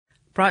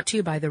Brought to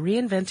you by the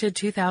reinvented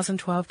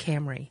 2012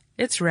 Camry.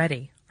 It's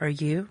ready. Are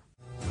you?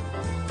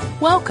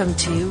 Welcome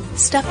to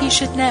Stuff You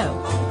Should Know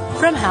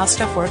from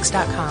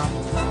HowStuffWorks.com.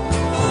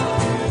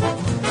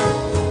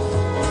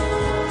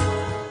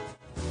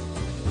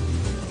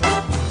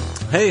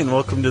 Hey, and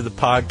welcome to the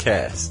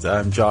podcast.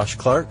 I'm Josh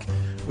Clark.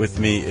 With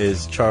me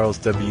is Charles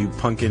W.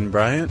 Punkin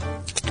Bryant.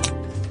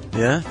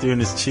 Yeah, doing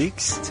his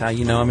cheeks. That's how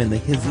you know I'm in the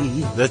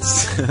hizzy.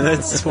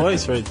 That's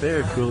twice right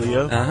there,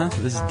 Coolio.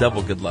 This is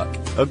double good luck.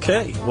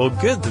 Okay, well,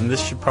 good. Then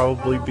this should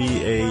probably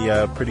be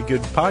a pretty good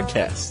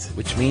podcast.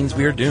 Which means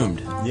we are doomed.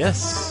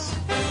 Yes.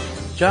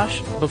 Josh,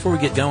 before we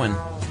get going,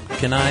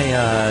 can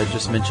I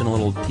just mention a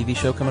little TV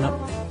show coming up?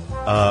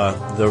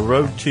 The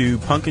Road to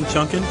Punkin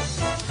Chunkin'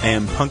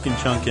 and Punkin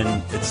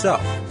Chunkin'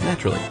 itself.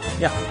 Naturally.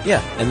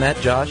 Yeah. And that,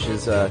 Josh,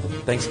 is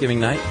Thanksgiving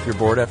night. If you're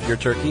bored after your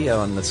turkey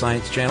on the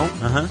Science Channel.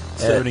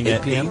 Starting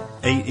at 8 p.m.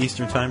 8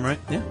 Eastern Time, right?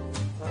 Yeah.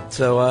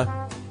 So,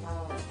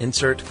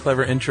 insert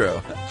clever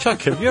intro.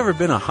 Chuck, have you ever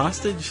been a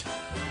hostage?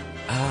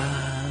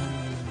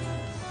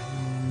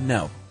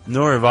 No.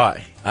 Nor have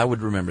I. I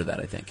would remember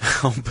that, I think.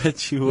 I'll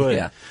bet you would.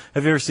 Yeah.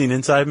 Have you ever seen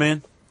Inside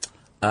Man?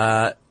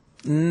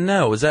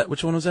 No.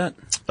 Which one was that?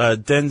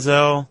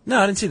 Denzel. No,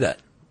 I didn't see that.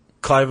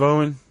 Clive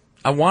Owen.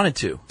 I wanted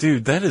to.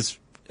 Dude, that is...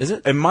 Is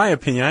it? In my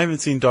opinion, I haven't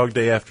seen Dog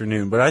Day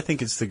Afternoon, but I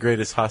think it's the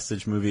greatest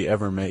hostage movie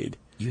ever made.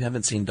 You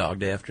haven't seen Dog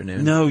Day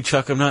Afternoon? No,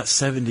 Chuck, I'm not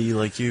 70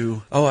 like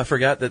you. Oh, I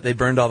forgot that they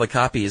burned all the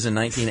copies in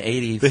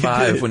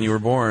 1985 when you were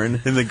born.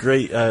 In the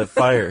great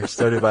fire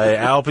started by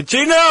Al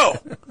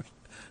Pacino!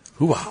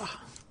 Hoo-ah.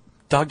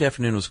 Dog Day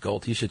Afternoon was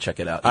gold. You should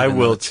check it out. I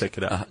will check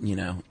it out.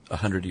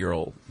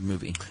 100-year-old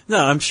movie.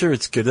 No, I'm sure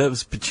it's good. That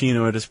was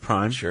Pacino at his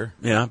prime. Sure.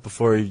 Yeah,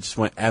 before he just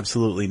went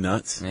absolutely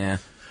nuts. Yeah.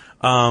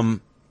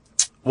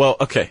 Well,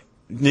 okay.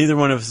 Neither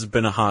one of us has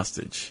been a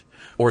hostage.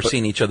 Or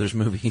seen each other's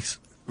movies.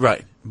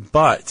 Right.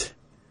 But,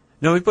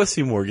 no, we've both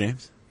seen War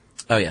Games.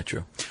 Oh, yeah,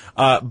 true.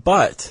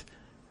 But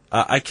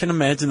I can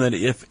imagine that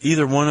if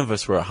either one of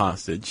us were a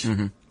hostage,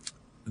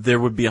 there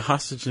would be a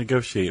hostage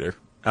negotiator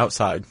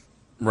outside.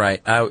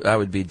 Right. I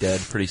would be dead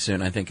pretty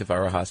soon, I think, if I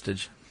were a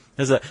hostage.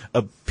 As a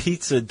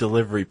pizza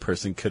delivery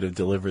person could have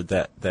delivered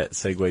that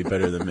segue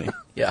better than me.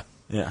 Yeah.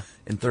 Yeah.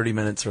 In 30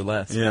 minutes or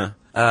less. Yeah.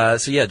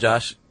 So,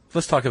 Josh,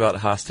 let's talk about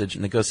hostage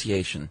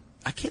negotiation.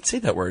 I can't say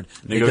that word.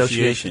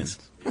 Negotiations.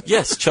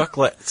 Yes, Chuck,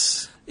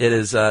 let's. It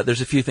is, there's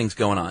a few things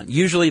going on.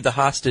 Usually the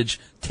hostage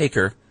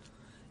taker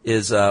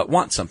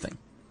wants something.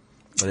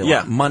 They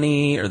want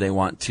money, or they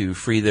want to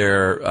free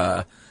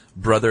their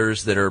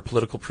brothers that are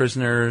political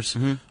prisoners,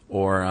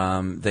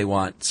 or they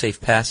want safe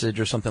passage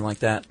or something like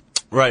that.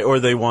 Right, or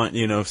they want,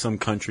 some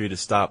country to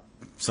stop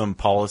some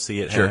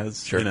policy it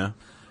has. Sure.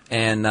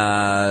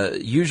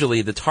 And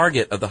usually the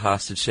target of the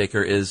hostage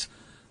taker is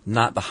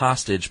not the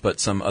hostage, but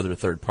some other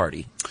third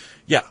party.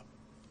 Yeah.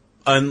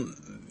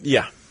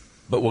 Yeah.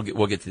 But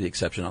we'll get to the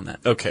exception on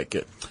that. Okay,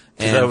 good.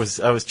 And I was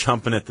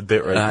chomping at the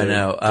bit right there. I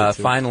know.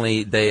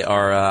 Finally, they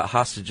are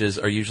hostages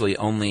are usually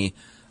only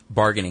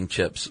bargaining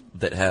chips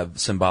that have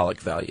symbolic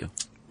value.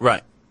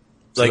 Right.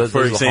 So like,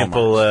 for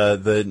example,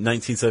 the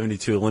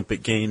 1972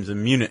 Olympic Games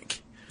in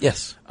Munich.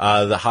 Yes.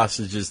 The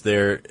hostages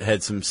there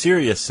had some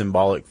serious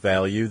symbolic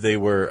value. They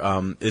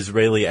were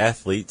Israeli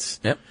athletes.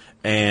 Yep.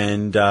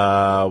 And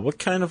what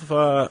kind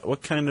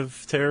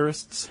of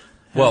terrorists?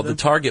 Well, the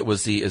target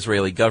was the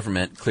Israeli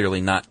government, clearly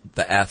not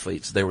the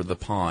athletes. They were the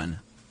pawn,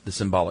 the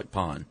symbolic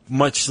pawn.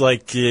 Much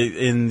like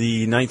in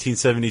the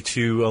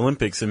 1972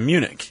 Olympics in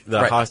Munich,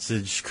 the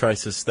hostage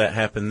crisis that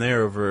happened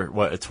there over,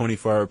 a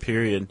 24-hour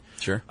period.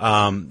 Sure.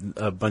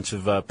 A bunch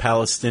of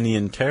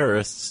Palestinian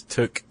terrorists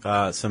took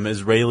some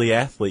Israeli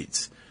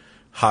athletes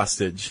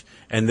hostage,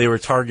 and they were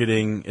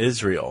targeting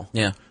Israel.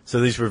 Yeah.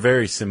 So these were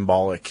very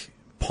symbolic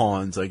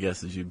pawns, I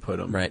guess, as you'd put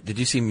them. Right. Did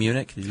you see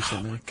Munich?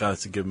 Oh, my God,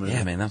 it's a good movie.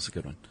 Yeah, man, that was a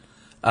good one.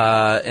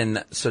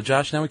 And so,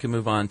 Josh, now we can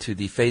move on to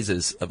the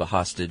phases of a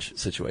hostage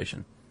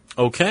situation.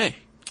 Okay.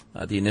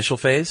 The initial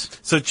phase.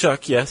 So,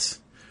 Chuck, yes.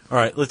 All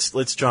right,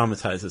 let's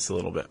dramatize this a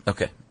little bit.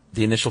 Okay.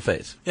 The initial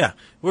phase. Yeah.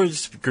 We're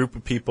just a group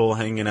of people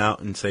hanging out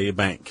in, say, a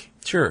bank.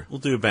 Sure. We'll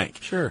do a bank.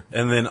 Sure.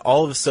 And then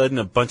all of a sudden,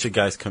 a bunch of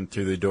guys come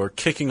through the door,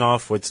 kicking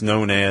off what's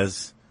known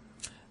as...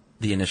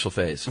 The initial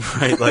phase.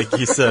 Right, like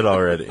you said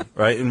already.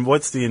 Right? And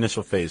what's the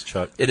initial phase,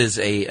 Chuck? It is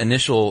a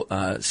initial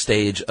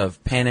stage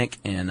of panic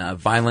and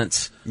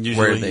violence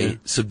where they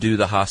subdue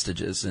the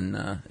hostages,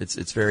 and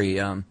it's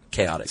very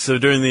chaotic. So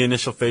during the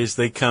initial phase,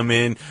 they come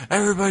in,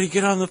 everybody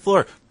get on the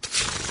floor.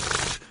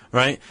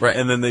 Right? Right.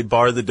 And then they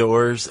bar the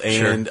doors,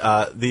 and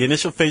the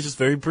initial phase is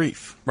very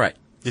brief. Right.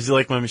 Did you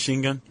like my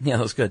machine gun? Yeah,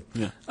 that was good.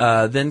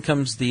 Yeah. Then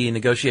comes the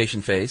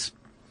negotiation phase.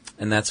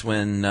 And that's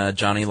when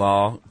Johnny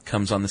Law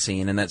comes on the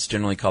scene, and that's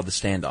generally called the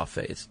standoff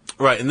phase.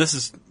 Right, and this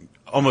is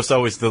almost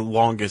always the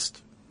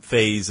longest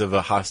phase of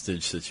a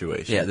hostage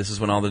situation. Yeah, this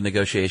is when all the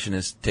negotiation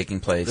is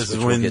taking place. This is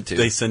which when we'll get to.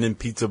 they send in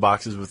pizza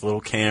boxes with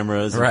little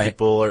cameras, and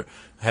people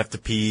have to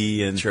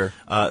pee, and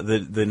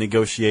the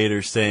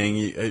negotiator saying,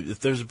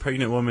 if there's a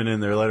pregnant woman in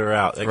there, let her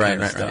out, that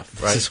kind of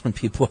stuff. Right. This is when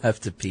people have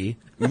to pee?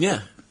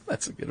 Yeah.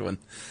 That's a good one.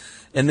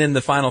 And then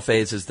the final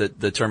phase is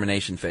the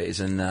termination phase,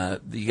 and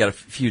you got a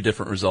few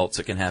different results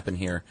that can happen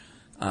here.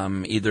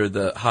 Either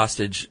the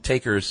hostage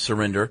takers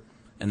surrender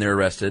and they're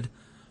arrested,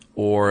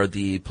 or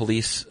the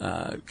police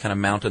kind of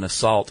mount an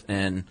assault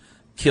and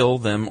kill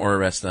them or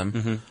arrest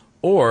them,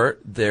 or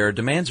their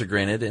demands are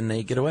granted and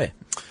they get away.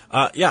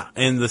 Yeah,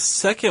 and the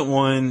second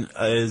one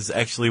is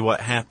actually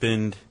what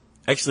happened.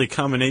 Actually, a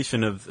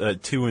combination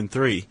of 2 and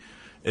 3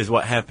 is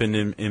what happened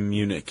in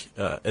Munich.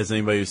 As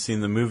anybody who's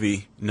seen the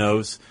movie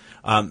knows,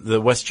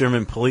 the West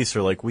German police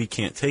are like, we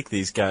can't take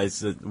these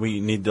guys. We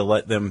need to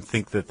let them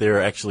think that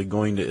they're actually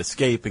going to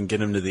escape and get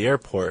them to the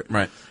airport.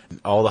 Right.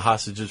 All the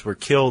hostages were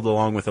killed,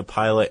 along with a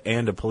pilot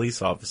and a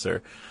police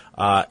officer.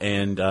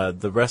 And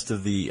the rest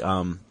of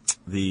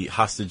the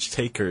hostage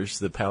takers,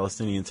 the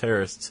Palestinian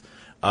terrorists,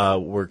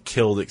 were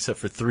killed except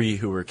for 3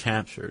 who were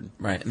captured.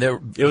 Right.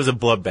 It was a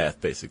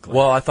bloodbath, basically.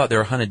 Well, I thought they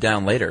were hunted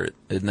down later.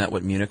 Isn't that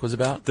what Munich was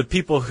about? The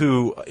people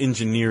who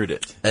engineered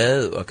it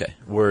okay.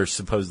 were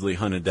supposedly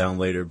hunted down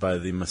later by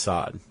the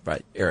Mossad.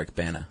 Right. Eric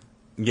Bana.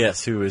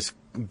 Yes, who is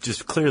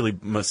just clearly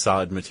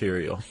Mossad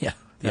material. Yeah,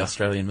 the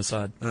Australian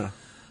Mossad.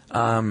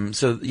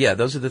 So,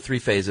 those are the 3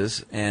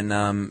 phases.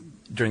 And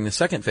during the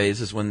second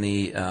phase is when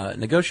the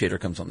negotiator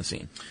comes on the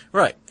scene.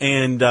 Right.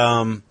 And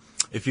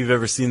if you've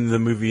ever seen the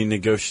movie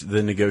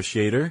The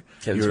Negotiator,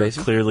 Kevin you're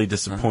Spacey? clearly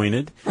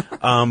disappointed.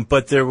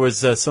 But there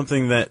was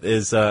something that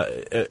is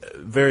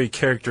very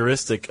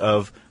characteristic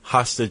of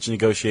hostage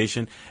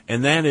negotiation,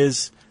 and that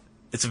is,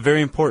 it's a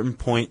very important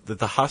point that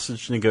the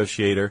hostage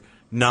negotiator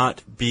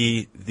not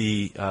be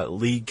the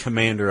lead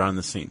commander on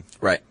the scene.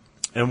 Right.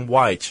 And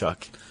why,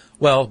 Chuck?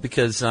 Well,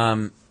 because,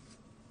 for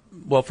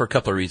a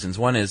couple of reasons.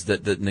 One is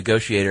that the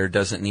negotiator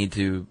doesn't need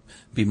to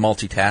be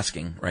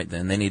multitasking right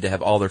then. They need to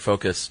have all their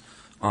focus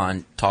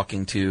on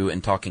talking to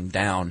and talking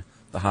down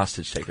the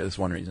hostage taker. That's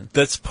one reason.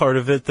 That's part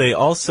of it. They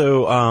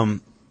also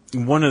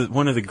one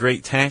of the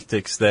great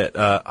tactics that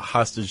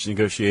hostage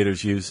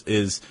negotiators use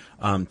is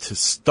to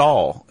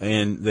stall,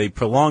 and they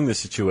prolong the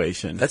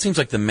situation. That seems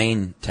like the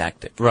main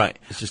tactic. Right.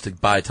 It's just to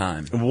buy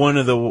time. One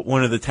of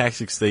the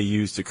tactics they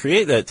use to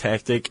create that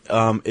tactic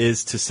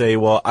is to say,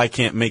 well, I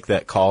can't make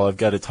that call. I've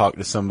got to talk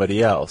to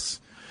somebody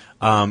else.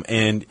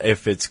 And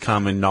if it's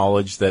common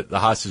knowledge that the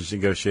hostage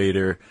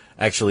negotiator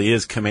actually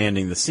is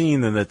commanding the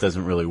scene, then that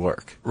doesn't really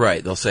work.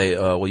 Right. They'll say,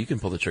 well, you can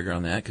pull the trigger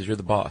on that because you're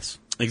the boss.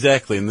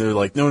 Exactly. And they're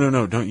like,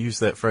 no, don't use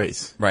that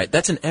phrase. Right.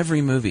 That's in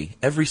every movie.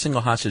 Every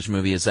single hostage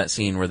movie is that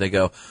scene where they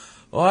go,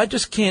 well, I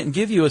just can't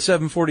give you a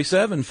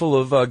 747 full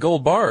of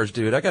gold bars,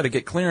 dude. I got to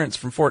get clearance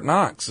from Fort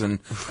Knox, and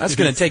that's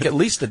going to take at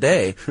least a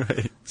day.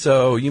 Right.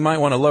 So you might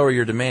want to lower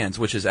your demands,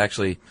 which is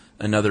actually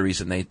another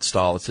reason they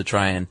stall, is to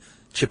try and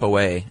chip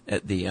away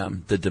at the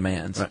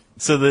demands. Right.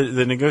 So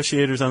the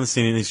negotiator's on the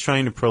scene, and he's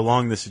trying to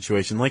prolong the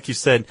situation. Like you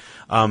said,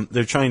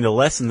 they're trying to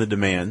lessen the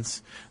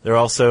demands. They're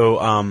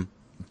also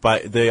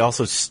they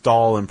also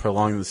stall and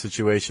prolong the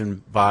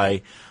situation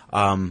by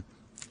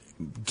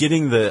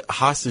getting the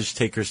hostage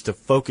takers to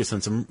focus on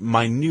some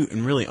minute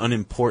and really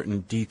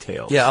unimportant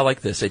details. Yeah, I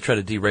like this. They try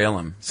to derail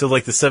them. So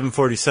like the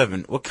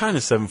 747, what kind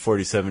of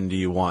 747 do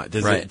you want?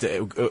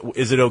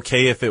 Is it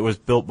okay if it was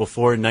built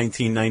before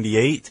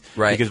 1998?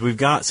 Right. Because we've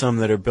got some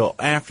that are built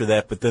after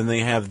that, but then they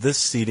have this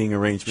seating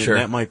arrangement, Sure.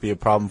 and that might be a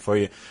problem for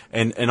you.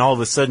 And all of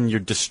a sudden you're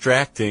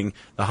distracting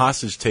the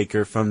hostage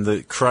taker from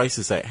the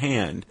crisis at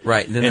hand.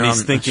 Right. And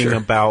he's thinking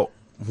about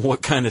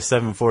what kind of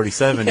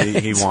 747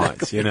 he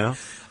wants, you know?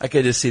 I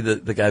could just see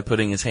the guy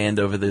putting his hand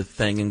over the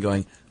thing and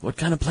going, what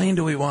kind of plane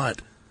do we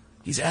want?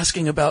 He's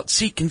asking about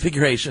seat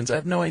configurations. I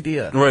have no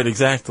idea. Right,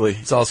 exactly.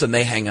 So all of a sudden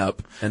they hang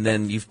up, and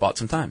then you've bought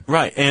some time.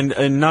 Right,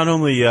 and not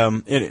only,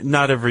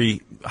 not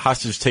every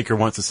hostage taker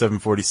wants a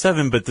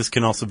 747, but this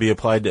can also be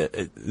applied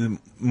to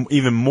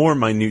even more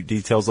minute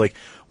details, like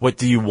what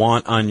do you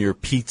want on your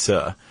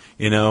pizza?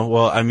 You know,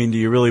 well, I mean, do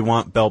you really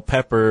want bell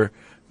pepper?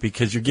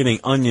 Because you're getting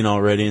onion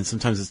already, and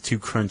sometimes it's too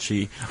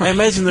crunchy. I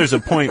imagine there's a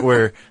point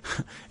where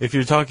if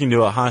you're talking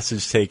to a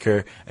hostage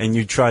taker and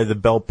you try the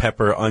bell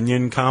pepper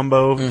onion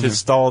combo to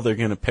stall, they're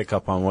going to pick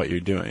up on what you're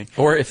doing.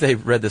 Or if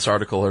they've read this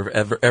article or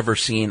ever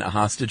seen a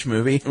hostage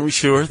movie.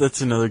 Sure, that's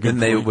another good Then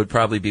they point. would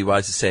probably be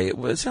wise to say,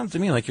 well, it sounds to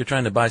me like you're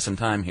trying to buy some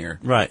time here.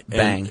 Right.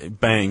 Bang. And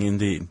bang,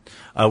 indeed.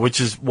 Which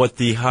is what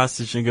the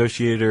hostage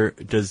negotiator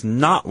does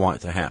not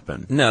want to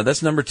happen. No,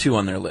 that's number 2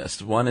 on their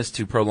list. One is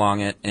to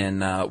prolong it,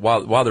 and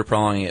while they're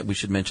prolonging it, we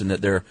should mention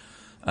that they're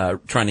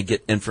trying to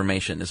get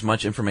information, as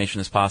much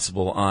information as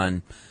possible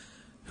on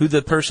who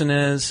the person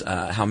is,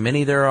 how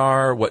many there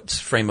are, what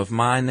frame of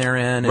mind they're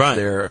in, Right. if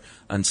they're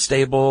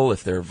unstable,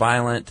 if they're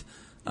violent,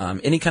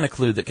 any kind of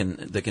clue that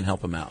can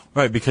help them out.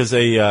 Right, because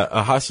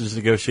a hostage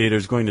negotiator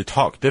is going to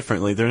talk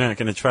differently. They're not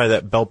going to try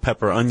that bell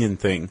pepper onion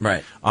thing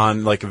Right.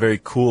 on like a very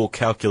cool,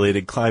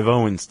 calculated Clive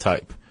Owens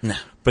type. No.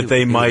 But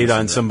they might listen on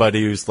to that.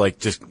 somebody who's like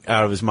just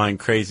out of his mind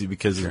crazy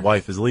because his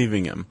wife is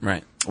leaving him.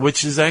 Right.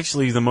 Which is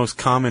actually the most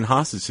common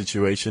hostage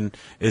situation,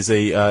 is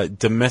a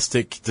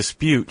domestic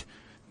dispute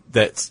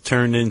that's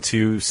turned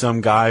into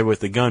some guy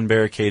with a gun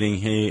barricading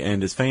he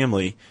and his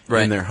family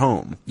in their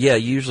home. Yeah,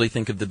 you usually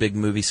think of the big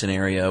movie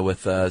scenario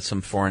with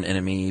some foreign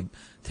enemy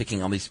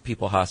taking all these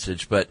people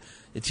hostage, but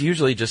it's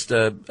usually just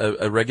a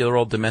regular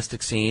old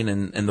domestic scene,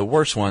 and the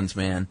worst ones,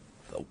 man,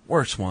 the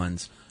worst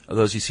ones are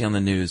those you see on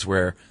the news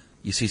where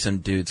you see some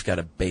dude's got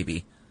a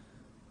baby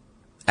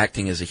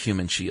acting as a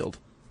human shield.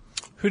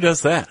 Who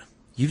does that?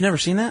 You've never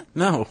seen that?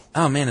 No.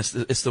 Oh, man,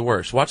 it's the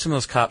worst. Watch some of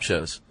those cop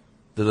shows,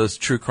 those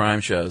true crime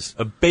shows.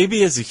 A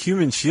baby as a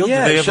human shield?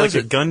 Yeah, Do they it have like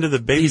shows a gun to the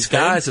baby's These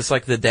guys, head? it's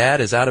like the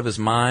dad is out of his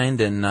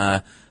mind and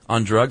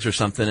on drugs or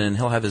something, and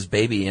he'll have his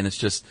baby, and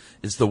it's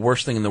the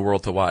worst thing in the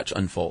world to watch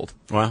unfold.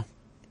 Wow.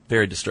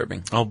 Very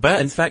disturbing. I'll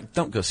bet. In fact,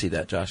 don't go see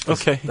that, Josh.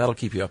 'Cause Okay. That'll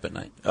keep you up at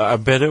night. I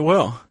bet it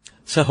will.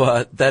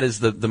 So that is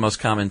the most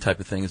common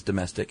type of thing is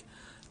domestic.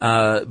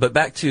 But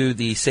back to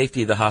the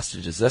safety of the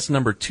hostages. That's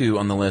number 2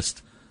 on the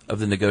list of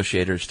the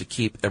negotiators to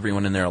keep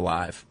everyone in there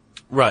alive.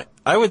 Right.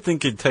 I would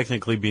think it'd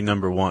technically be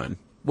number 1.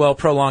 Well,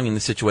 prolonging the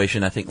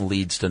situation, I think,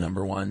 leads to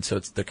number 1, so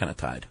they're kind of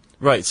tied.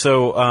 Right.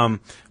 So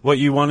what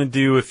you want to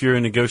do if you're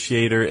a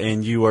negotiator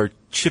and you are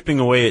chipping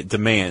away at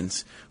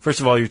demands,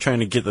 first of all, you're trying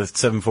to get the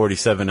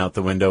 747 out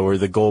the window or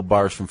the gold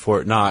bars from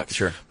Fort Knox.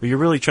 Sure. But you're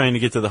really trying to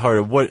get to the heart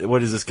of what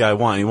does this guy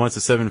want? He wants a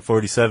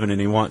 747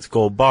 and he wants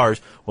gold bars.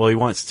 Well, he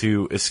wants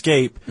to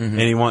escape and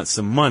he wants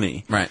some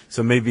money. Right.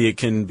 So maybe it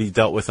can be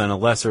dealt with on a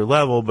lesser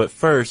level, but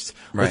first,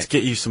 let's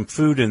get you some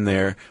food in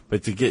there.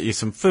 But to get you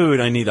some food,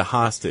 I need a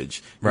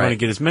hostage. You want to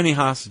get as many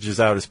hostages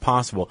out as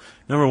possible.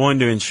 Number 1,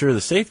 to ensure the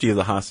safety of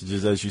the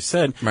hostages, as you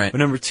said. Right. But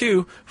number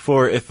 2,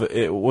 for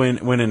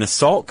when an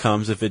assault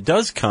comes, if it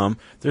does come,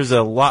 there's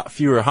a lot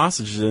fewer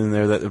hostages in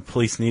there that the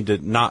police need to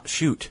not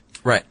shoot.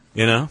 Right.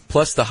 You know?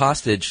 Plus the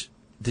hostage,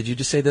 did you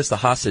just say this? The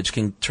hostage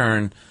can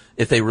turn,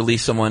 if they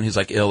release someone who's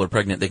like ill or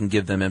pregnant, they can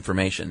give them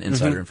information,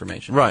 insider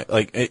information. Right.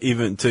 Like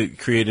even to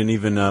create an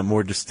even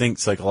more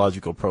distinct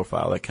psychological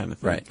profile, that kind of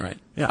thing. Right.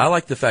 Yeah. I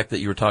like the fact that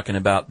you were talking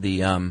about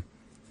the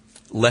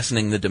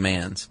lessening the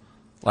demands.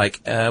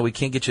 Like, we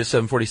can't get you a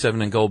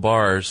 747 and gold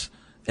bars.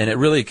 And it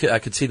really, I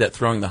could see that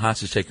throwing the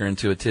hostage taker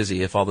into a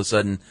tizzy if all of a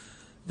sudden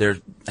they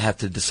have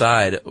to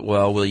decide,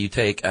 well, will you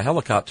take a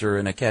helicopter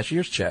and a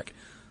cashier's check?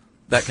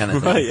 That kind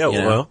of thing. Right, yeah,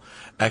 well,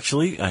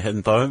 actually, I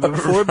hadn't thought of it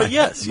before, but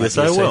yes, yes,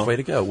 I will. Safe way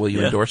to go. Will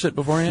you endorse it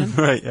beforehand?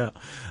 Right, yeah.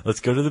 Let's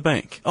go to the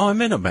bank. Oh,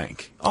 I'm in a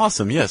bank.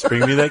 Awesome, yes,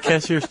 bring me that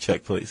cashier's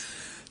check, please.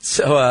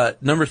 So,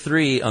 number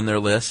 3 on their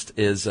list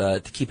is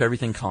to keep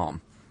everything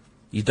calm.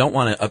 You don't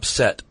want to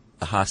upset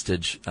a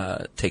hostage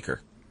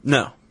taker.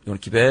 No. You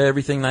want to keep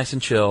everything nice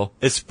and chill.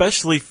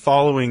 Especially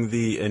following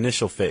the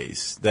initial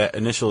phase, that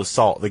initial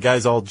assault. The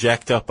guy's all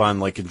jacked up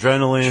on like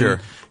adrenaline. Sure.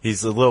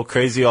 He's a little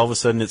crazy. All of a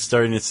sudden it's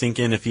starting to sink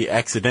in. If he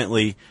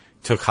accidentally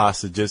took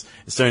hostages,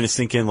 it's starting to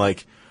sink in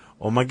like,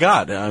 oh my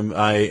God,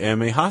 I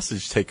am a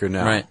hostage taker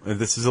now. Right.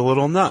 This is a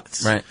little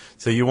nuts. Right.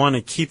 So you want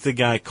to keep the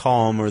guy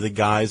calm, or the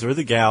guys or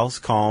the gals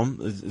calm,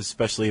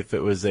 especially if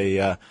it was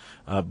a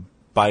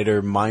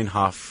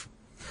Baader-Meinhof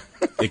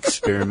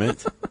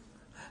experiment.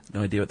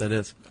 No idea what that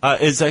is.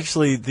 It's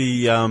actually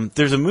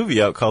there's a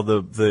movie out called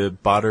the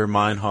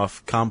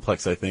Baader-Meinhof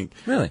Complex, I think.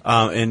 Really?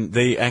 And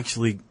they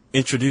actually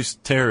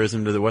introduced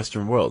terrorism to the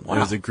Western world. Wow. It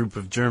was a group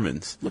of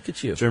Germans. Look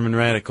at you. German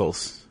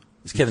radicals.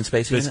 Is Kevin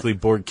Spacey Basically in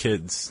it? bored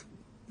kids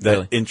that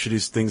Really?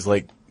 introduced things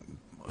like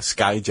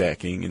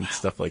skyjacking and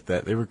stuff like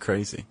that. They were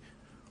crazy.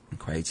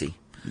 Crazy.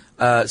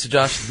 So,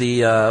 Josh,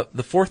 the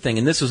 4th thing,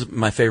 and this was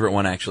my favorite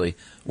one, actually.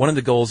 One of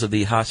the goals of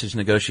the hostage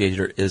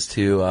negotiator is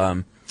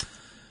to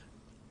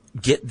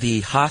get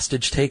the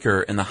hostage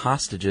taker and the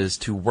hostages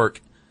to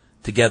work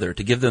together,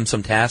 to give them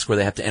some task where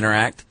they have to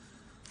interact,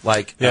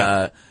 like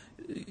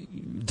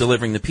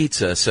delivering the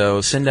pizza.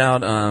 So send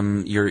out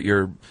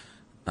your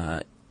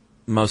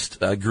most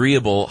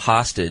agreeable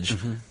hostage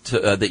to,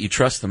 that you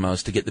trust the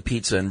most to get the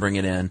pizza and bring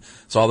it in.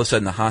 So all of a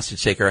sudden the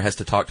hostage taker has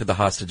to talk to the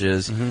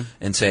hostages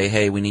and say,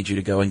 hey, we need you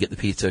to go and get the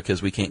pizza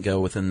because we can't go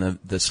within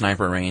the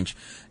sniper range.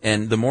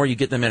 And the more you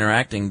get them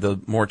interacting, the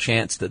more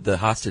chance that the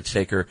hostage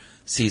taker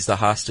sees the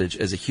hostage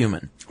as a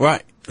human.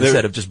 Right.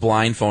 Instead of just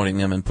blindfolding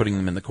them and putting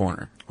them in the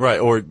corner. Right,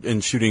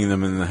 and shooting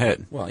them in the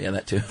head. Well, yeah,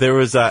 that too. There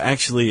was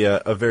actually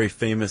a very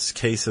famous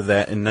case of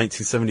that in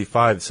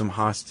 1975. Some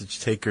hostage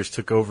takers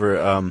took over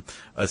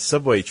a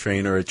subway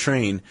train or a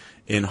train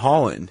in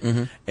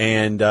Holland,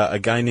 and a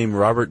guy named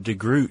Robert de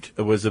Groot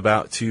was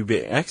about to be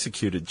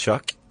executed,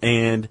 Chuck,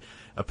 and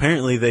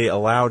apparently they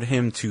allowed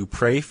him to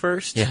pray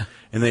first,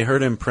 and they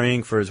heard him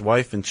praying for his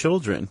wife and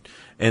children,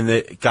 and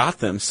it got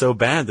them so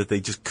bad that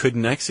they just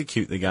couldn't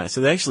execute the guy.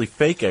 So they actually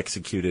fake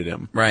executed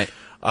him. Right.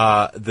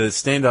 The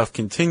standoff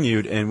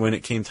continued, and when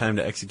it came time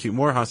to execute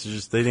more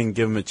hostages, they didn't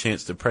give him a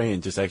chance to pray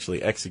and just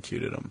actually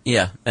executed him.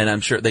 Yeah, and I'm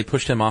sure they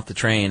pushed him off the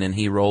train, and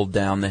he rolled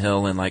down the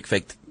hill and like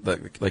faked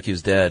like he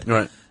was dead.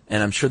 Right.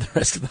 And I'm sure the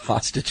rest of the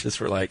hostages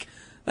were like,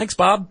 "Thanks,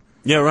 Bob."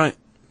 Yeah, right.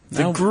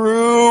 Now- The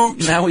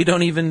Groot! Now we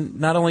don't even.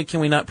 Not only can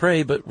we not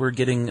pray, but we're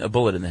getting a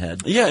bullet in the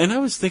head. Yeah, and I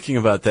was thinking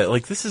about that.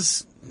 Like, this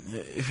is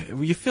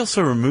you feel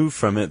so removed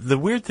from it. The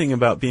weird thing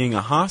about being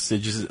a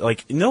hostage is,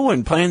 like, no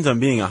one plans on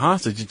being a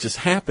hostage. It just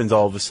happens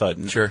all of a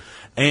sudden. Sure.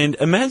 And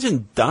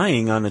imagine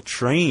dying on a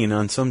train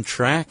on some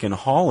track in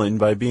Holland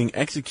by being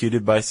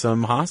executed by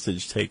some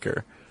hostage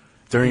taker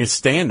during a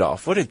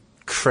standoff. What a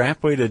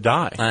crap way to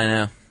die. I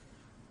know.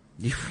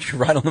 You're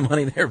right on the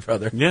money there,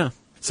 brother. Yeah.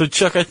 So,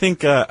 Chuck, I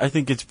think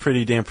it's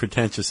pretty damn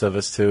pretentious of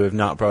us to have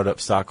not brought up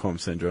Stockholm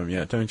Syndrome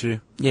yet, don't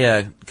you?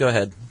 Yeah, go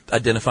ahead.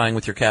 Identifying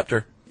with your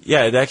captor.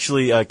 Yeah, it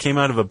actually came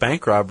out of a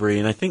bank robbery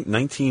in, I think,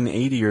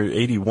 1980 or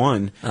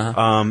 81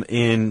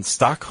 in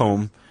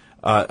Stockholm,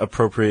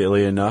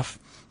 appropriately enough.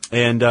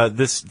 And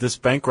this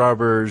bank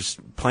robber's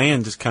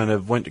plan just kind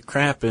of went to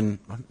crap, and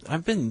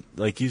I've been,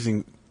 like,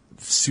 using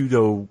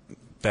pseudo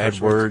bad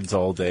words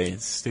all day.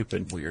 It's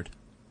stupid. Weird.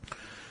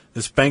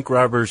 This bank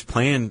robber's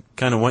plan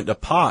kind of went to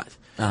pot,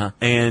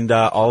 and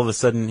all of a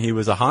sudden he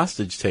was a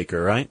hostage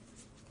taker, right?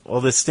 Well,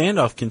 this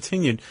standoff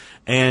continued,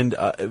 and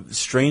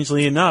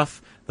strangely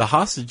enough, the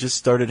hostages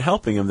started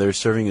helping him. They were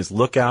serving as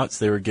lookouts.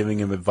 They were giving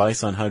him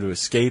advice on how to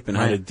escape and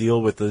how to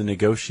deal with the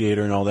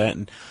negotiator and all that.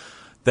 And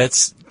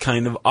that's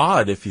kind of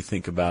odd if you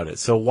think about it.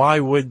 So why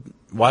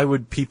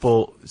would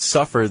people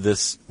suffer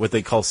this, what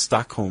they call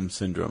Stockholm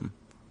Syndrome?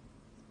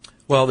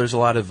 Well, there's a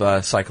lot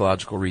of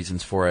psychological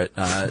reasons for it.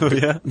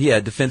 Yeah,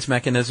 defense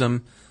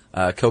mechanism,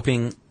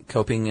 coping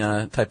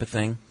type of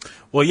thing.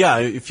 Well, yeah,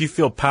 if you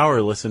feel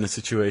powerless in a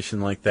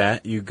situation like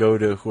that, you go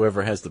to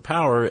whoever has the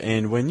power,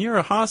 and when you're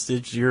a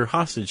hostage, your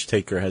hostage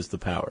taker has the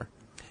power.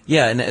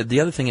 Yeah, and the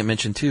other thing it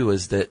mentioned, too,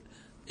 is that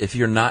if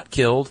you're not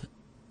killed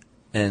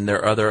and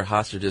their other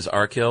hostages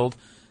are killed,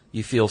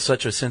 you feel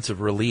such a sense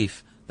of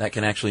relief that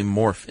can actually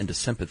morph into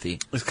sympathy.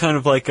 It's kind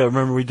of like,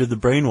 remember we did the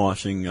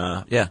brainwashing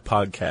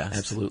podcast.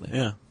 Absolutely.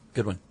 Yeah.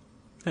 Good one.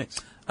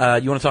 Thanks.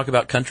 You want to talk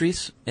about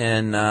countries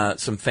and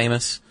some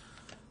famous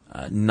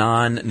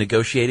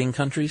non-negotiating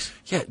countries?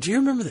 Yeah. Do you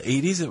remember the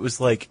 80s? It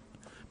was like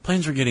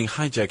planes were getting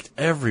hijacked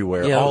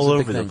everywhere, all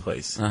over the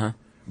place. Baader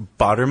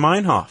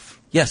Meinhof.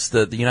 Yes,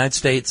 the United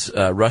States,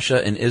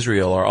 Russia, and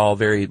Israel are all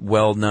very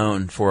well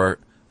known for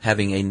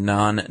having a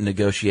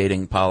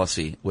non-negotiating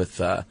policy with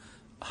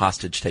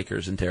hostage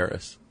takers and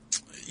terrorists.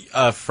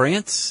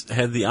 France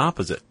had the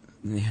opposite.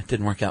 Yeah, it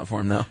didn't work out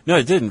for him, though. No,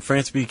 it didn't.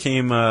 France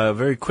became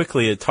very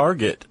quickly a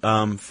target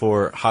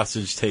for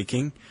hostage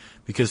taking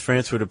because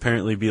France would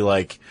apparently be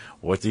like,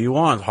 "What do you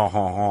want? Ha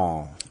ha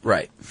ha."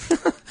 Right.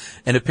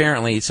 And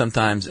apparently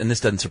sometimes, and this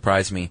doesn't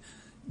surprise me,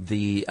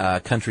 the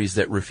countries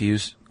that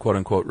refuse, quote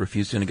unquote,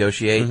 refuse to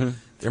negotiate,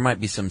 there might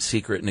be some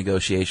secret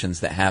negotiations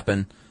that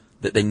happen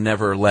that they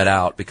never let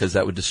out because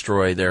that would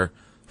destroy their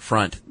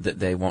front that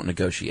they won't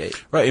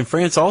negotiate. Right, and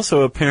France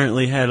also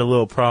apparently had a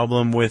little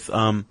problem with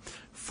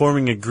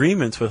forming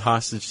agreements with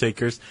hostage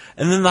takers,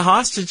 and then the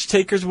hostage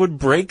takers would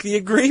break the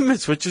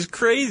agreements, which is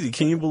crazy.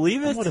 Can you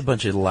believe it? What a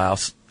bunch of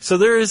louse. So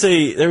there's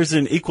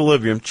an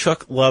equilibrium.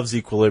 Chuck loves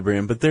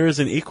equilibrium, but there is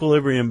an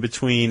equilibrium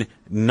between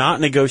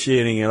not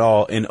negotiating at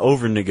all and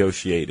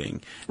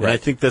over-negotiating. And I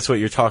think that's what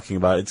you're talking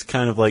about. It's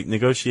kind of like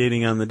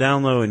negotiating on the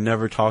down low and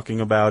never talking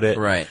about it.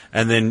 Right.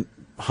 And then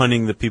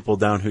hunting the people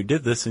down who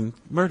did this and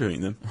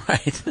murdering them.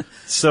 Right.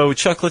 So,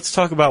 Chuck, let's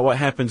talk about what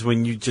happens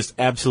when you just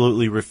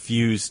absolutely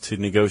refuse to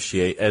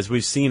negotiate, as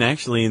we've seen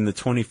actually in the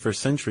 21st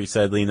century,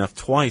 sadly enough,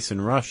 twice in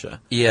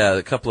Russia. Yeah,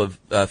 a couple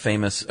of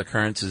famous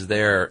occurrences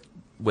there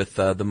with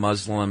the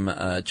Muslim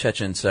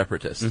Chechen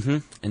separatists.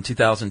 In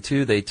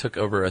 2002, they took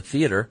over a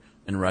theater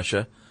in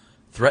Russia,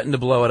 threatened to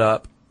blow it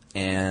up,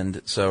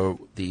 and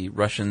so the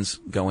Russians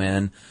go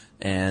in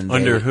and...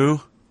 Under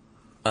who?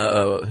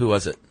 Who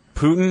was it?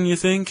 Putin, you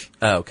think?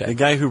 Oh, okay. The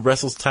guy who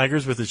wrestles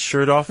tigers with his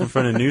shirt off in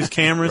front of news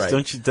cameras?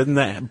 Right. Doesn't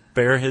that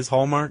bear his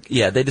hallmark?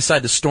 Yeah, they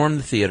decide to storm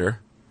the theater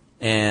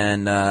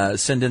and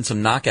send in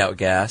some knockout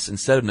gas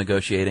instead of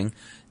negotiating,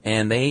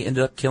 and they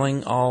ended up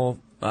killing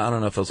I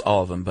don't know if it was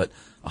all of them, but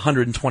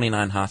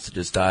 129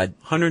 hostages died.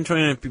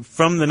 129 people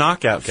from the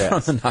knockout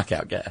gas? From the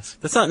knockout gas.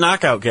 That's not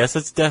knockout gas,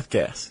 that's death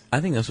gas. I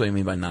think that's what you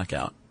mean by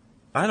knockout.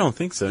 I don't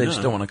think so, They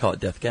just don't want to call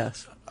it death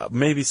gas.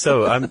 Maybe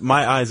so.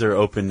 My eyes are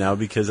open now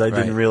because I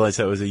didn't realize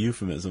that was a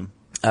euphemism.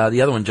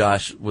 The other one,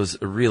 Josh,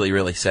 was really,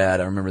 really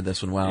sad. I remember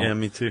this one well. Yeah,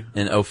 me too.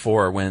 In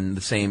 2004, when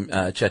the same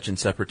Chechen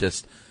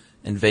separatists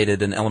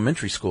invaded an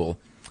elementary school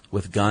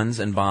with guns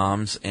and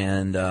bombs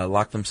and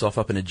locked themselves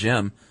up in a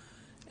gym,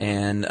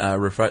 and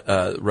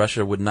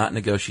Russia would not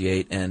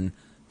negotiate, and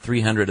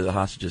 300 of the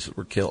hostages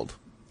were killed.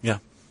 Yeah.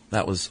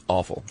 That was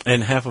awful.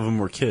 And half of them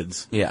were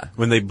kids. Yeah.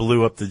 When they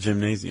blew up the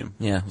gymnasium.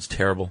 Yeah, it was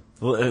terrible.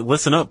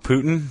 Listen up,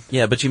 Putin.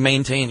 Yeah, but you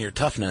maintain your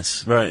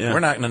toughness. Right, yeah.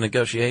 We're not going to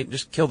negotiate.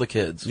 Just kill the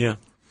kids. Yeah.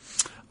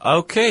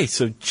 Okay,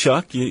 so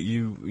Chuck,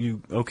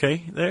 you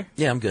okay there?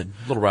 Yeah, I'm good.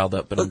 A little riled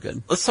up, but I'm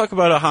good. Let's talk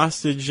about a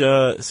hostage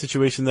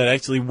situation that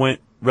actually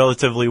went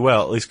relatively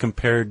well, at least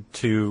compared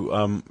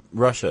to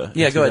Russia.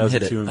 Yeah, go ahead and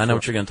hit it. I know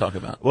what you're going to talk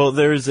about. Well,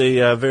 there's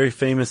a very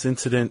famous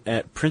incident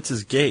at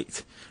Prince's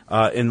Gate.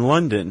 in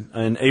London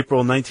in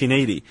April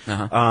 1980.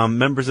 Uh-huh.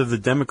 Members of the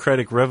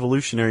Democratic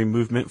Revolutionary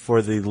Movement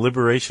for the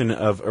Liberation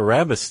of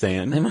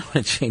Arabistan. They might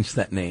want to change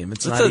that name.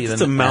 It's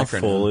a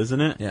mouthful,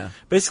 isn't it? Yeah.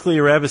 Basically,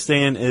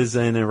 Arabistan is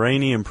an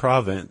Iranian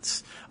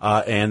province,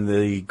 and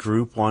the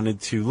group wanted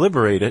to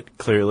liberate it,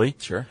 clearly.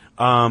 Sure.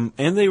 And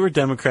they were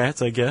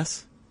Democrats, I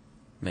guess.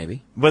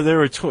 Maybe. But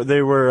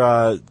there were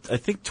I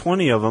think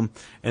 20 of them,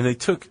 and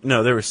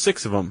there were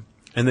 6 of them.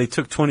 And they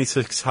took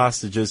 26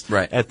 hostages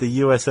at the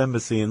U.S.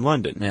 Embassy in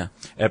London,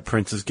 at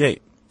Prince's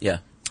Gate. Yeah.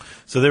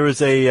 So there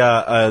was a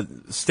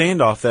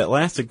standoff that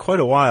lasted quite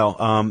a while.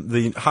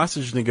 The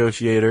hostage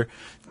negotiator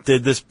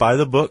did this by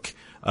the book,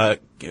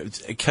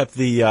 kept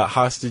the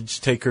hostage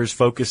takers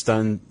focused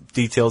on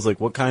details like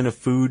what kind of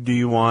food do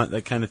you want,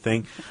 that kind of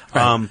thing.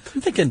 Right. I'm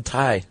thinking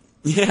Thai.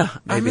 Yeah,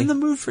 maybe. I'm in the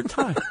mood for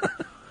Thai.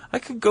 I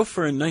could go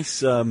for a nice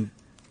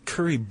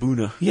curry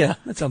buna. Yeah,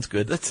 that sounds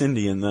good. That's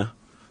Indian, though.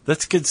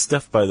 That's good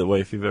stuff, by the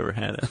way, if you've ever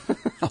had it.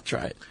 I'll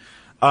try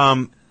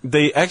it.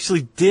 They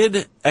actually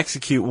did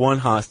execute one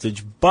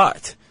hostage,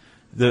 but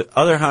the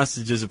other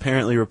hostages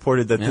apparently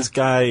reported that this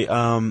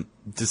guy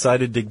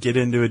decided to get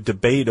into a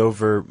debate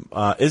over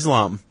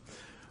Islam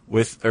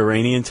with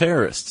Iranian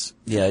terrorists.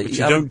 Yeah, which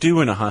you don't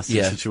do in a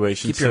hostage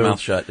situation. Keep your mouth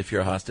shut if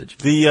you're a hostage.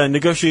 The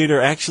negotiator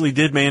actually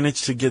did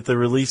manage to get the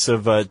release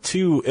of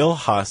 2 ill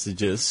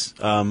hostages.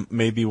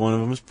 Maybe one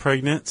of them was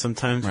pregnant.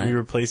 Sometimes we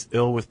replace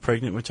ill with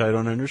pregnant, which I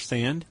don't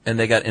understand. And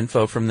they got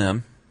info from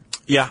them.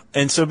 Yeah,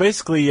 and so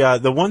basically,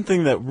 the one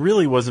thing that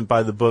really wasn't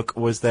by the book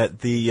was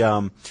that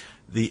the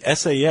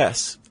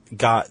SAS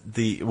got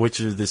which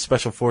are the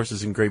special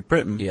forces in Great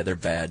Britain. Yeah, they're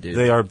bad, dude.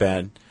 They are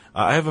bad.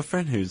 I have a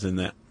friend who's in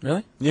that.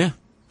 Really? Yeah.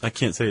 I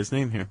can't say his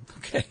name here.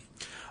 Okay.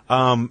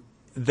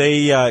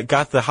 They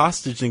got the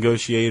hostage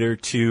negotiator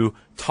to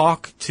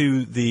talk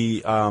to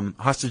the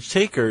hostage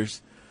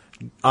takers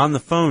on the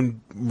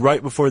phone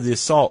right before the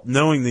assault,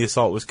 knowing the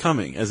assault was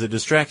coming as a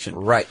distraction.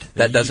 Right.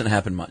 That doesn't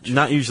happen much.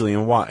 Not usually,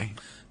 and why?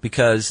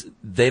 Because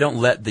they don't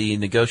let the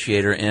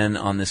negotiator in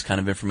on this kind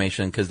of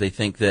information because they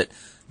think that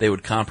they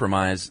would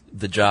compromise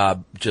the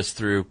job just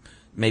through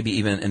maybe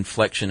even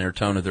inflection or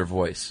tone of their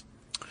voice.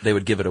 They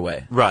would give it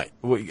away. Right.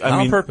 Not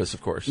on purpose,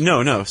 of course.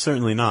 No,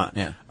 certainly not.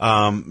 Yeah.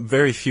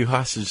 Very few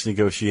hostage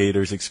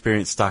negotiators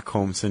experience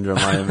Stockholm Syndrome,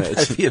 I imagine.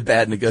 That'd be a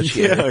bad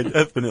negotiator. Yeah,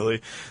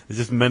 definitely. They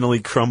just mentally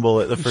crumble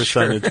at the first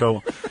sign of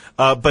trouble.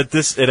 But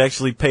it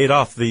actually paid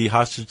off. The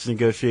hostage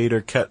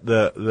negotiator kept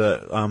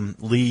the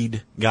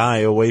lead guy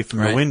away from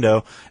the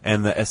window,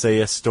 and the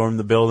SAS stormed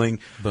the building.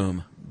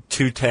 Boom.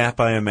 2 tap,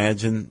 I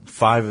imagine,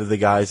 5 of the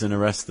guys, and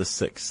arrest the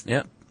 6th.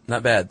 Yep.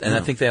 Not bad. And I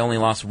think they only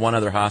lost 1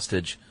 other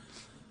hostage.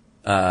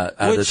 Out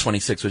of the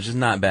 26, which is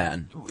not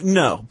bad.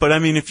 No, but I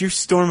mean, if you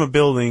storm a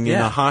building in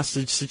a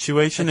hostage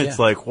situation, it's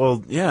like,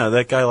 well, yeah,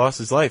 that guy lost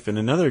his life, and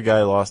another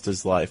guy lost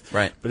his life.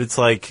 Right. But it's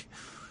like,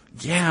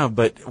 yeah,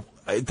 but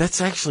that's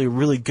actually a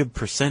really good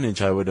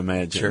percentage, I would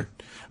imagine. Sure.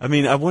 I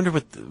mean, I wonder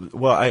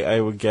I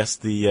would guess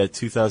the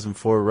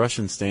 2004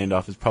 Russian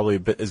standoff is probably a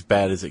bit as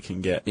bad as it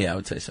can get. Yeah, I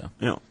would say so.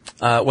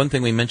 Yeah. One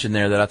thing we mentioned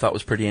there that I thought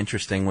was pretty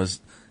interesting was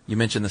you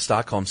mentioned the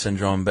Stockholm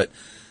Syndrome, but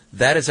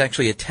that is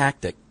actually a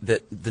tactic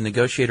that the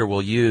negotiator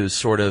will use,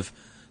 sort of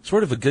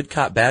a good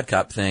cop, bad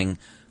cop thing.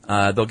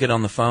 They'll get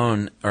on the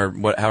phone or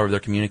however they're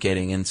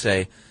communicating and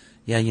say,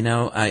 yeah,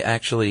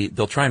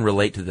 they'll try and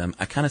relate to them.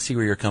 I kind of see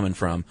where you're coming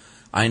from.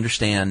 I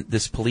understand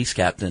this police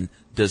captain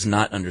does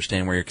not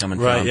understand where you're coming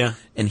from. Yeah.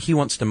 And he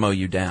wants to mow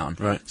you down.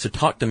 Right. So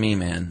talk to me,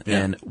 man,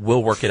 and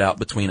we'll work it out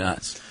between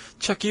us.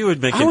 Chuck, you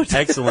would make an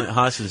excellent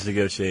hostage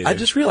negotiator. I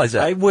just realized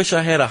that. I wish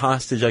I had a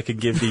hostage I could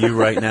give to you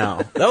right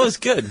now. That was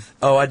good.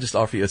 Oh, I'd just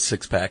offer you a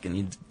 6-pack and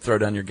you'd throw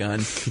down your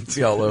gun. It'd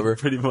be all over.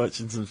 Pretty much,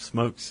 and some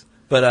smokes.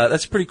 But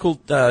that's a pretty cool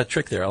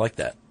trick there. I like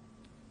that.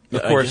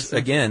 Of course,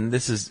 again,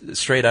 this is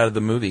straight out of the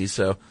movies,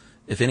 so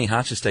if any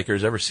hostage taker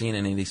has ever seen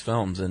any of these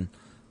films, then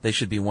they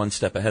should be one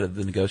step ahead of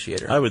the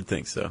negotiator. I would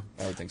think so.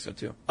 I would think so,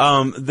 too.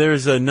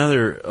 There's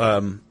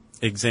another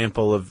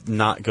example of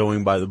not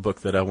going by the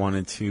book that I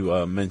wanted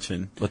to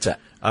mention. What's that?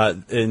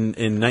 In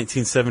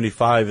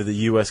 1975, at the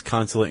U.S.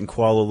 consulate in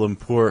Kuala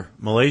Lumpur,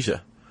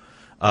 Malaysia,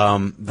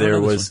 there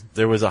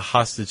was a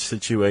hostage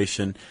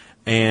situation,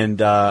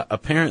 and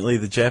apparently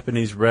the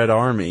Japanese Red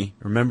Army,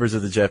 or members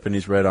of the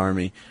Japanese Red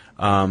Army,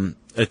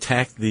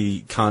 attacked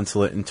the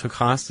consulate and took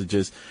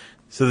hostages.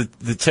 So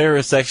the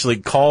terrorists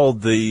actually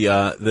called the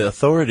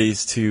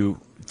authorities to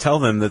tell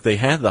them that they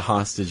had the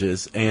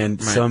hostages,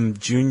 and some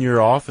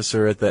junior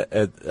officer at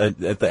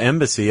the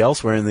embassy,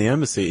 elsewhere in the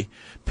embassy,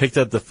 picked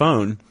up the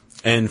phone.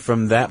 And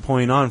from that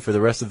point on, for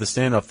the rest of the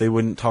standoff, they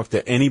wouldn't talk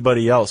to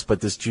anybody else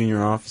but this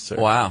junior officer.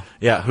 Wow.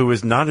 Yeah, who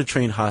was not a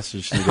trained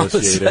hostage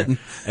negotiator.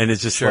 And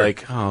it's just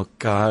like, oh,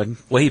 God.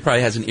 Well, he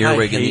probably has an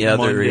earwig in the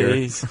other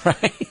ear.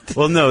 Right.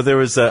 Well, no, there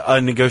was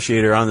a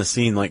negotiator on the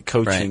scene, like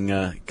coaching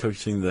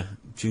the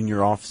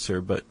junior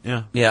officer, but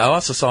yeah. Yeah, I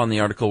also saw in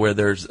the article where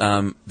there's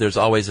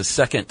always a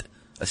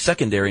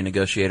secondary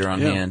negotiator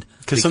on hand.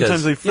 Because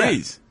sometimes they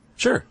freeze. Yeah,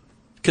 sure.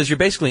 Because you're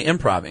basically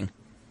improvising.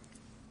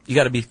 You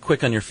got to be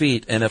quick on your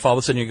feet, and if all of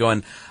a sudden you're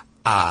going,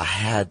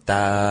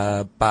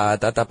 ba-da-ba.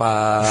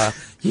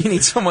 You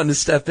need someone to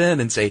step in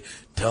and say,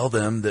 tell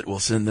them that we'll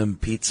send them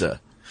pizza.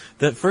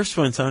 That first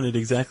one sounded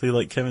exactly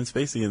like Kevin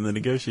Spacey in The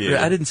Negotiator.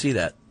 I didn't see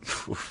that.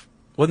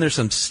 Wasn't there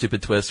some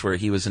stupid twist where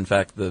he was, in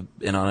fact,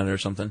 in on it or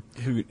something?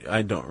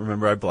 I don't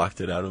remember. I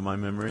blocked it out of my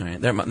memory. All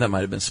right, that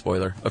might have been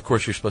spoiler. Of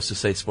course, you're supposed to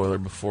say spoiler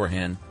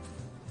beforehand,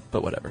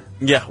 but whatever.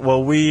 Yeah,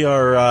 well, we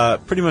are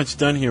pretty much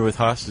done here with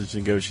hostage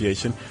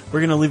negotiation.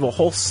 We're going to leave a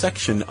whole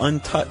section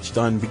untouched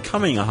on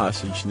becoming a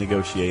hostage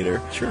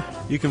negotiator. Sure.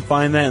 You can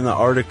find that in the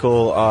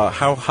article,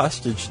 How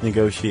Hostage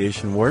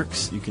Negotiation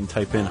Works. You can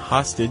type in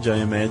hostage, I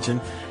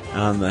imagine,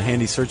 on the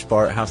handy search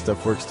bar at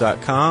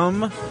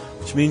howstuffworks.com,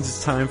 which means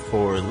it's time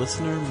for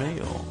listener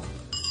mail.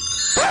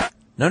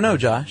 No,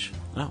 Josh.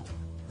 Oh.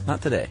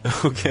 Not today.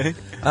 Okay.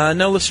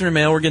 No listener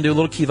mail. We're going to do a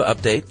little Kiva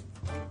update,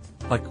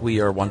 like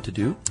we are wont to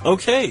do.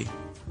 Okay.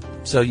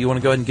 So you want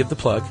to go ahead and give the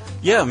plug?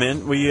 Yeah,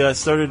 man. We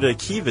started a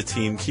Kiva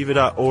team.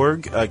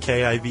 Kiva.org,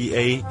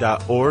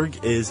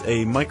 Kiva.org, is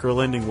a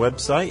microlending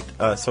website,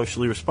 a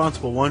socially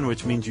responsible one,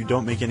 which means you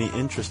don't make any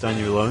interest on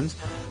your loans.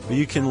 But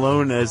you can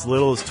loan as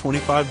little as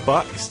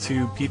 $25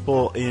 to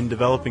people in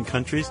developing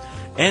countries,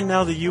 and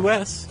now the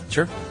U.S.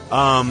 Sure.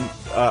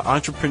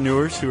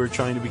 Entrepreneurs who are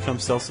trying to become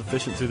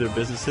self-sufficient through their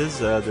businesses.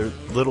 They're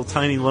little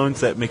tiny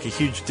loans that make a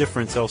huge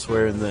difference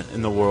elsewhere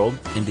in the world.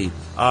 Indeed.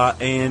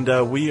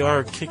 And we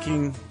are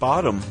kicking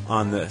bottom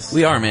on this.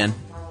 We are, man.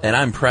 And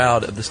I'm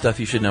proud of the Stuff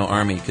You Should Know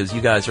Army because you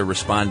guys are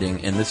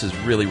responding, and this is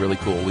really, really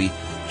cool. We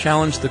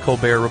challenged the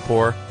Colbert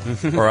Report,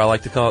 or I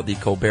like to call it the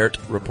Colbert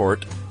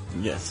Report.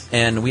 Yes.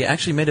 And we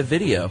actually made a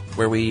video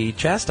where we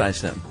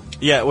chastised him.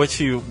 Yeah, which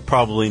you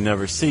probably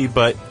never see,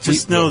 but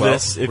just know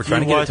this. If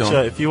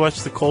you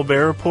watch the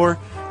Colbert Report,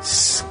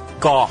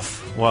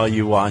 scoff while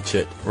you watch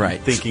it. Right.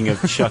 Thinking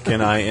of Chuck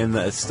and I in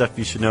the Stuff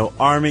You Should Know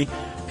Army.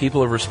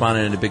 People have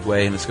responded in a big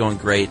way, and it's going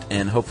great,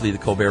 and hopefully the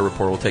Colbert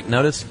Report will take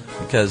notice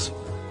because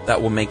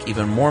that will make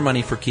even more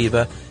money for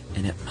Kiva,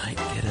 and it might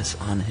get us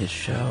on his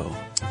show.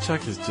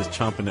 Chuck is just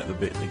chomping at the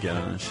bit to get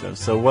on the show.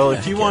 So, well,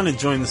 if you want to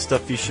join the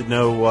Stuff You Should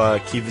Know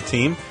Kiva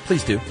team,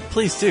 please do.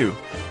 Please do.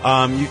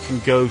 You can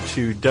go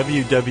to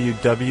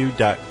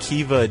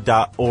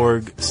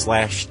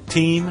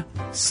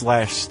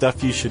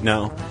www.kiva.org/team/Stuff You Should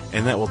Know,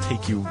 and that will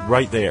take you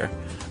right there.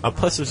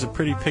 Plus, there's a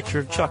pretty picture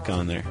of Chuck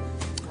on there.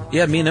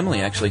 Yeah, me and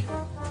Emily, actually.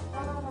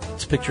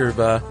 It's a picture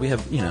of,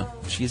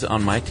 she's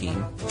on my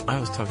team.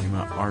 I was talking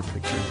about our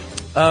picture.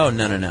 Oh,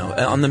 no.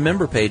 On the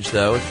member page,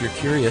 though, if you're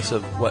curious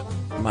of what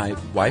my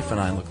wife and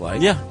I look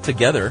like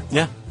together,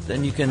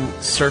 then you can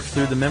surf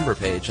through the member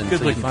page. And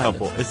good-looking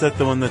couple. Is that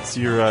the one that's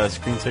your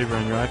screensaver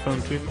on your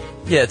iPhone, too?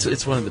 Yeah,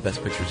 it's one of the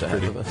best pictures I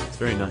have of us. It's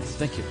very nice.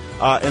 Thank you.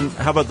 And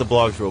how about the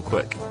blogs real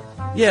quick?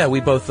 Yeah, we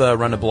both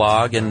run a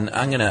blog, and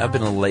I've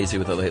been a little lazy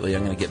with it lately.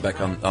 I'm going to get back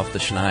off the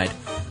schneid.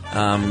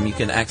 You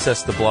can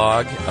access the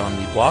blog on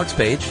the blogs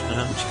page,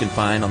 which you can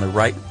find on the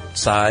right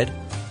side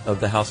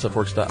of the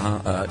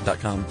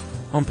howstuffworks.com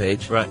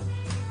homepage. Right.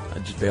 I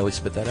just barely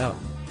spit that out.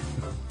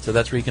 So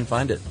that's where you can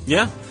find it.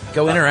 Yeah.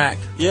 Go interact.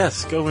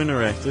 Yes, go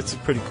interact. It's a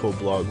pretty cool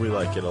blog. We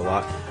like it a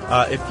lot.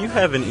 If you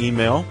have an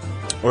email,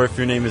 or if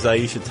your name is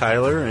Aisha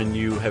Tyler and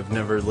you have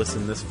never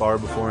listened this far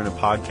before in a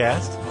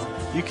podcast,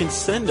 you can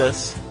send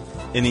us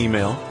an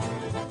email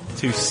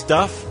to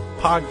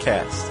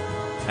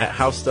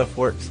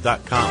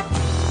stuffpodcast@howstuffworks.com.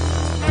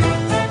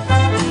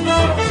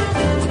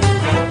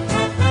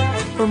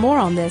 For more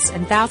on this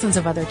and thousands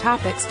of other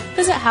topics,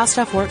 visit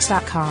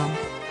howstuffworks.com.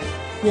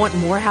 Want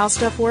more How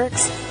Stuff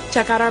Works?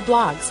 Check out our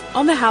blogs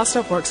on the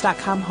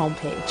howstuffworks.com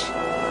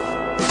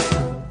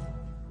homepage.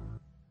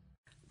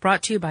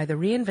 Brought to you by the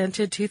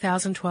reinvented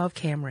 2012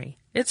 Camry.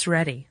 It's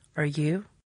ready. Are you?